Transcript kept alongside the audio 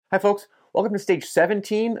Hi folks, welcome to stage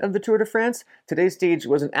 17 of the Tour de France. Today's stage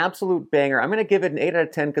was an absolute banger. I'm going to give it an 8 out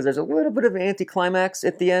of 10 because there's a little bit of an anticlimax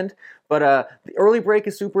at the end. But the early break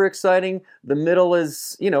is super exciting. The middle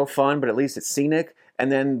is, fun, but at least it's scenic.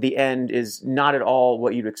 And then the end is not at all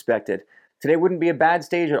what you'd expected. Today wouldn't be a bad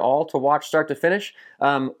stage at all to watch start to finish.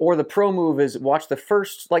 Or the pro move is watch the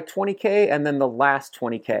first 20K and then the last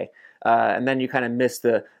 20K. And then you kind of miss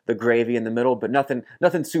the gravy in the middle, but nothing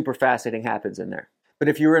super fascinating happens in there. But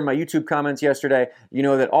if you were in my YouTube comments yesterday, you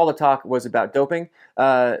know that all the talk was about doping.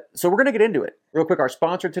 So we're going to get into it. Real quick, our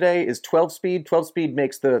sponsor today is 12 Speed. 12 Speed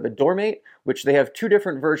makes the Doormate, which they have two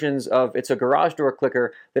different versions of. It's a garage door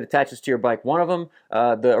clicker that attaches to your bike. One of them,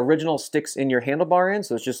 the original sticks in your handlebar in,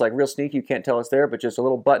 so it's just like real sneaky. You can't tell it's there, but just a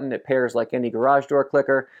little button that pairs like any garage door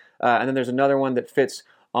clicker. And then there's another one that fits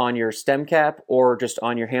on your stem cap or just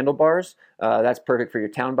on your handlebars. That's perfect for your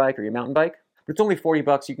town bike or your mountain bike. But it's only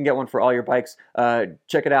 $40. You can get one for all your bikes.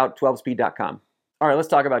 Check it out, 12speed.com. All right, let's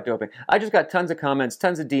talk about doping. I just got tons of comments,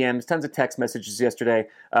 tons of DMs, tons of text messages yesterday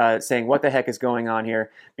saying, what the heck is going on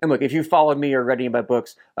here? And look, if you followed me or read any of my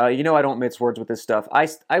books, you know I don't mince words with this stuff.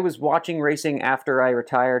 I was watching racing after I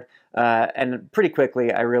retired, and pretty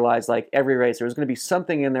quickly I realized every race there was going to be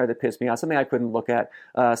something in there that pissed me off, something I couldn't look at,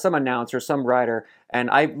 some announcer, some rider,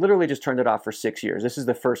 and I literally just turned it off for 6 years. This is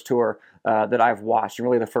the first tour that I've watched, and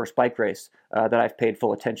really the first bike race that I've paid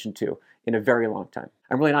full attention to in a very long time.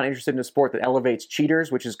 I'm really not interested in a sport that elevates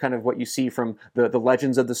cheaters, which is kind of what you see from the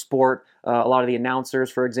legends of the sport, a lot of the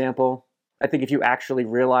announcers, for example. I think if you actually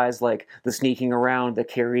realize the sneaking around, the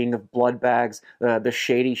carrying of blood bags, the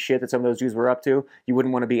shady shit that some of those dudes were up to, you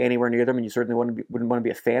wouldn't want to be anywhere near them, and you certainly wouldn't want to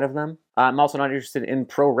be a fan of them. I'm also not interested in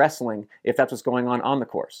pro wrestling if that's what's going on the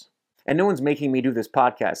course. And no one's making me do this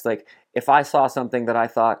podcast. If I saw something that I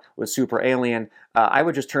thought was super alien, I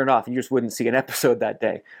would just turn it off and you just wouldn't see an episode that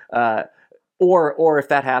day. Or if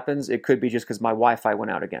that happens, it could be just because my Wi-Fi went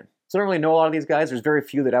out again. So I don't really know a lot of these guys. There's very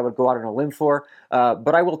few that I would go out on a limb for,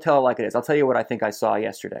 but I will tell it like it is. I'll tell you what I think I saw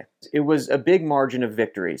yesterday. It was a big margin of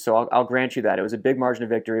victory, so I'll grant you that. It was a big margin of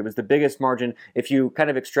victory. It was the biggest margin. If you kind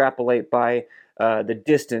of extrapolate by the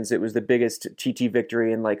distance, it was the biggest TT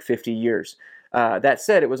victory in 50 years. That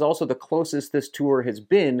said, it was also the closest this tour has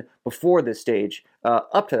been before this stage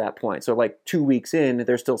up to that point. So 2 weeks in,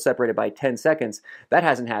 they're still separated by 10 seconds. That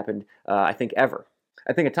hasn't happened, I think, ever.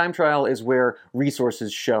 I think a time trial is where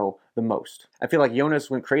resources show the most. I feel like Jonas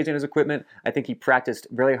went crazy on his equipment. I think he practiced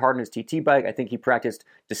really hard on his TT bike. I think he practiced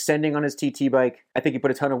descending on his TT bike. I think he put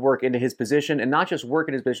a ton of work into his position, and not just work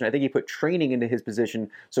in his position. I think he put training into his position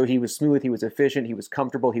so he was smooth, he was efficient, he was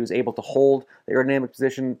comfortable, he was able to hold the aerodynamic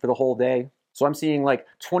position for the whole day. So I'm seeing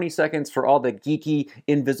 20 seconds for all the geeky,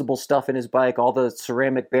 invisible stuff in his bike, all the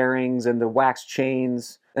ceramic bearings and the wax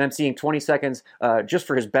chains. And I'm seeing 20 seconds just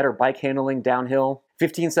for his better bike handling downhill.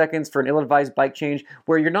 15 seconds for an ill-advised bike change,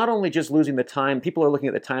 where you're not only just losing the time, people are looking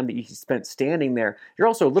at the time that you spent standing there, you're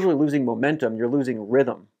also literally losing momentum, you're losing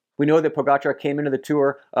rhythm. We know that Pogacar came into the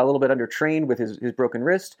tour a little bit undertrained with his broken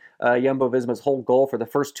wrist. Jumbo-Visma's whole goal for the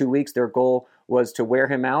first 2 weeks, their goal was to wear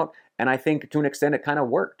him out. And I think to an extent it kind of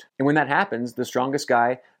worked. And when that happens, the strongest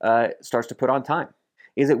guy starts to put on time.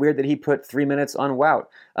 Is it weird that he put 3 minutes on Wout?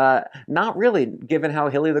 Not really, given how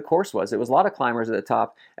hilly the course was. It was a lot of climbers at the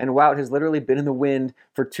top, and Wout has literally been in the wind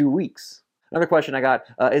for 2 weeks. Another question I got,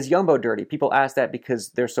 is Jumbo dirty? People ask that because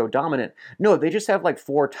they're so dominant. No, they just have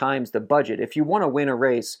 4 times the budget. If you want to win a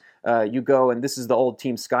race, you go, and this is the old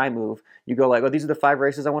Team Sky move, you go oh, these are the 5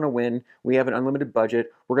 races I want to win. We have an unlimited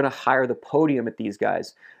budget. We're going to hire the podium at these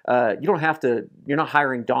guys. You don't have to, you're not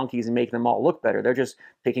hiring donkeys and making them all look better. They're just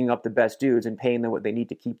picking up the best dudes and paying them what they need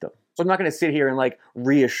to keep them. So I'm not going to sit here and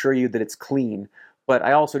reassure you that it's clean, but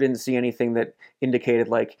I also didn't see anything that indicated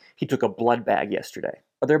he took a blood bag yesterday.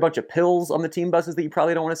 Are there a bunch of pills on the team buses that you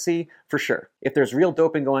probably don't want to see? For sure. If there's real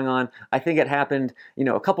doping going on, I think it happened,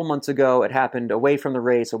 a couple months ago. It happened away from the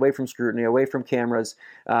race, away from scrutiny, away from cameras,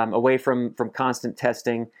 away from constant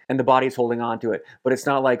testing, and the body's holding on to it. But it's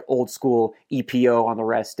not like old school EPO on the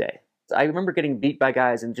rest day. I remember getting beat by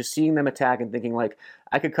guys and just seeing them attack and thinking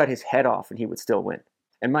I could cut his head off and he would still win.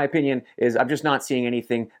 And my opinion is I'm just not seeing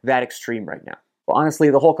anything that extreme right now. Well, honestly,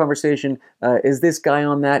 the whole conversation, is this guy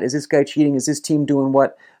on that? Is this guy cheating? Is this team doing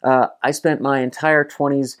what? I spent my entire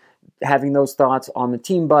 20s having those thoughts on the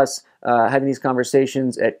team bus, having these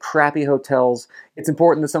conversations at crappy hotels. It's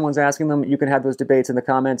important that someone's asking them. You can have those debates in the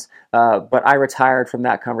comments, but I retired from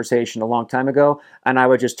that conversation a long time ago, and I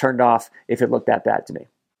would just turn it off if it looked that bad to me.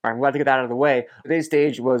 All right, I'm glad to get that out of the way. Today's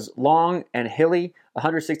stage was long and hilly,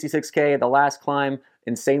 166K, the last climb,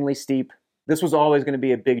 insanely steep. This was always going to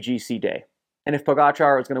be a big GC day. And if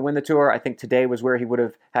Pogacar was going to win the Tour, I think today was where he would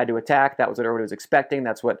have had to attack. That was what everybody was expecting.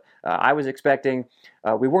 That's what I was expecting.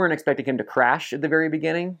 We weren't expecting him to crash at the very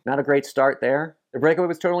beginning. Not a great start there. The breakaway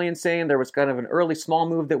was totally insane. There was kind of an early small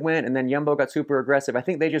move that went, and then Jumbo got super aggressive. I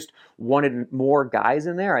think they just wanted more guys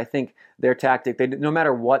in there. I think their tactic, no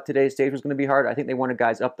matter what today's stage was going to be hard, I think they wanted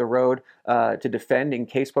guys up the road to defend in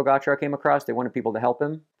case Pogacar came across. They wanted people to help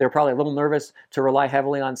him. They were probably a little nervous to rely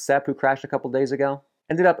heavily on Sepp, who crashed a couple days ago.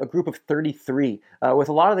 Ended up a group of 33 with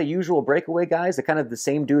a lot of the usual breakaway guys, the kind of the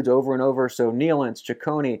same dudes over and over. So Neilands,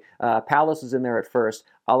 Ciccone, Paulus was in there at first,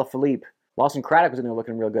 Alaphilippe, Lawson Craddock was in there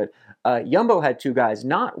looking real good. Jumbo had two guys,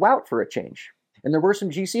 not Wout for a change. And there were some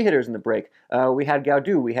GC hitters in the break. We had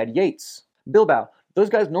Gaudu, we had Yates, Bilbao. Those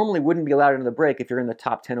guys normally wouldn't be allowed into the break if you're in the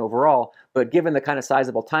top 10 overall, but given the kind of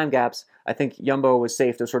sizable time gaps, I think Jumbo was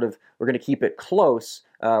safe to we're going to keep it close.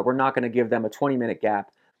 We're not going to give them a 20-minute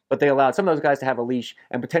gap. But they allowed some of those guys to have a leash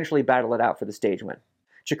and potentially battle it out for the stage win.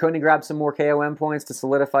 Ciccone grabbed some more KOM points to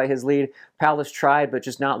solidify his lead. Paulus tried, but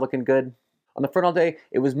just not looking good. On the front all day,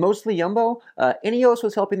 it was mostly Jumbo. Ineos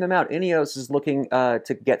was helping them out. Ineos is looking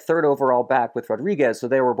to get third overall back with Rodriguez, so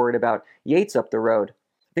they were worried about Yates up the road.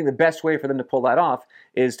 I think the best way for them to pull that off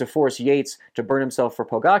is to force Yates to burn himself for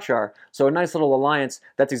Pogacar. So a nice little alliance.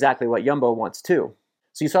 That's exactly what Jumbo wants too.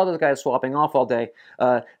 So you saw those guys swapping off all day.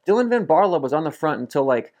 Dylan van Baarle was on the front until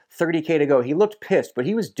like 30K to go. He looked pissed, but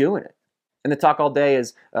he was doing it. And the talk all day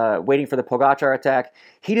is waiting for the Pogacar attack.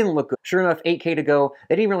 He didn't look good. Sure enough, 8K to go.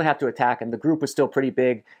 They didn't really have to attack him. The group was still pretty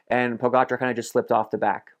big, and Pogacar kind of just slipped off the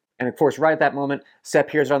back. And of course, right at that moment, Sepp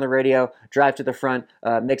hears it on the radio, drives to the front,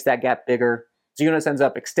 makes that gap bigger. Jonas ends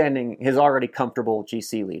up extending his already comfortable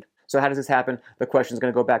GC lead. So how does this happen? The question is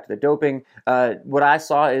going to go back to the doping. What I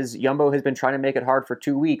saw is Jumbo has been trying to make it hard for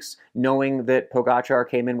 2 weeks, knowing that Pogacar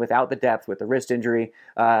came in without the depth with the wrist injury,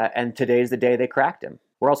 and today's the day they cracked him.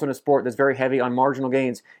 We're also in a sport that's very heavy on marginal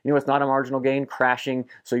gains. You know what's not a marginal gain? Crashing,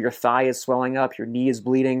 so your thigh is swelling up, your knee is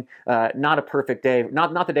bleeding. Not a perfect day,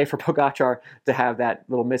 not the day for Pogacar to have that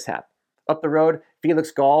little mishap. Up the road,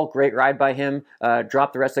 Felix Gall, great ride by him,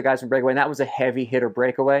 dropped the rest of the guys from breakaway, and that was a heavy hitter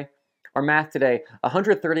breakaway. Our math today,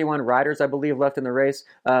 131 riders, I believe, left in the race.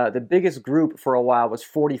 The biggest group for a while was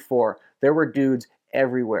 44. There were dudes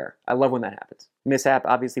everywhere. I love when that happens. Mishap,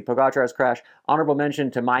 obviously, Pogacar's crash. Honorable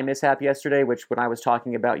mention to my mishap yesterday, which when I was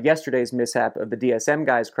talking about yesterday's mishap of the DSM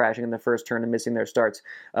guys crashing in the first turn and missing their starts,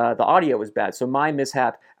 the audio was bad. So my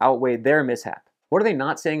mishap outweighed their mishap. What are they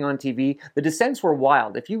not saying on TV? The descents were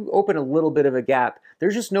wild. If you open a little bit of a gap,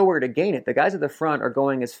 there's just nowhere to gain it. The guys at the front are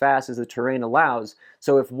going as fast as the terrain allows.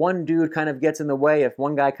 So if one dude kind of gets in the way, if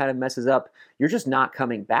one guy kind of messes up, you're just not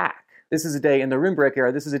coming back. This is a day in the rim break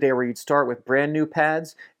era. This is a day where you'd start with brand new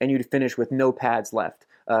pads and you'd finish with no pads left.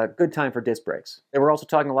 Good time for disc brakes. They were also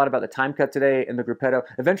talking a lot about the time cut today in the Gruppetto.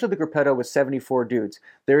 Eventually the Gruppetto was 74 dudes.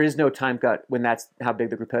 There is no time cut when that's how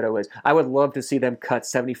big the Gruppetto is. I would love to see them cut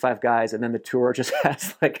 75 guys and then the Tour just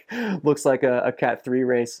has looks like a Cat 3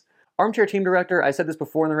 race. Armchair team director, I said this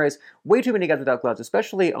before in the race, way too many guys without gloves,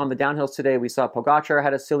 especially on the downhills today. We saw Pogacar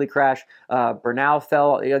had a silly crash, Bernal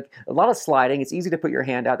fell, a lot of sliding. It's easy to put your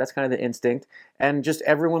hand out, that's kind of the instinct, and just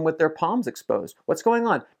everyone with their palms exposed. What's going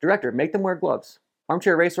on? Director, make them wear gloves.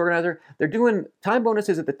 Armchair race organizer, they're doing time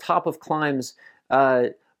bonuses at the top of climbs.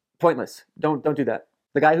 Pointless. Don't do that.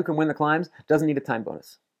 The guy who can win the climbs doesn't need a time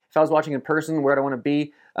bonus. If I was watching in person, where do I want to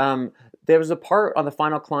be? There was a part on the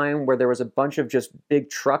final climb where there was a bunch of just big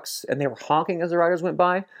trucks and they were honking as the riders went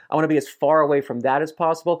by. I want to be as far away from that as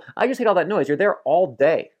possible. I just hate all that noise. You're there all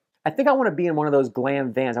day. I think I want to be in one of those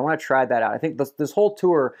glam vans. I want to try that out. I think this whole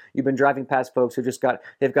tour, you've been driving past folks who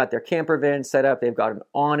they've got their camper van set up. They've got an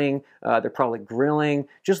awning. They're probably grilling.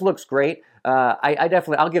 Just looks great.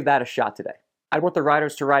 I'll give that a shot today. I want the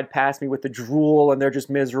riders to ride past me with the drool and they're just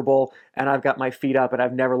miserable and I've got my feet up and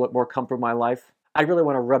I've never looked more comfortable in my life. I really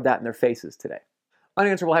want to rub that in their faces today.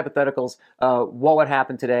 Unanswerable hypotheticals. What would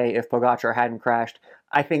happen today if Pogacar hadn't crashed?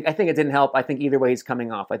 I think it didn't help. I think either way he's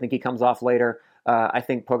coming off. I think he comes off later. I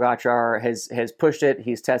think Pogacar has pushed it.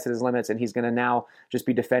 He's tested his limits, and he's going to now just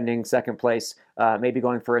be defending second place, maybe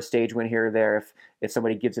going for a stage win here or there if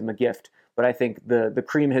somebody gives him a gift. But I think the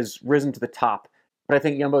cream has risen to the top. But I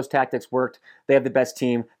think Jumbo's tactics worked. They have the best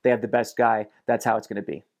team. They have the best guy. That's how it's going to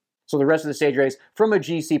be. So the rest of the stage race, from a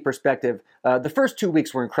GC perspective, the first 2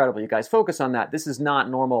 weeks were incredible. You guys focus on that. This is not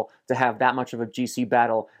normal to have that much of a GC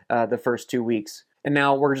battle the first 2 weeks. And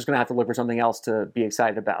now we're just going to have to look for something else to be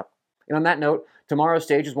excited about. And on that note, tomorrow's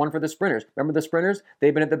stage is one for the sprinters. Remember the sprinters?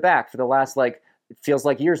 They've been at the back for the last, it feels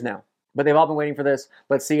like years now. But they've all been waiting for this.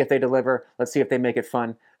 Let's see if they deliver. Let's see if they make it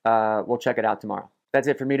fun. We'll check it out tomorrow. That's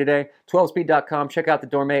it for me today. 12speed.com. Check out the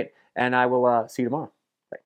Doormate, and I will see you tomorrow.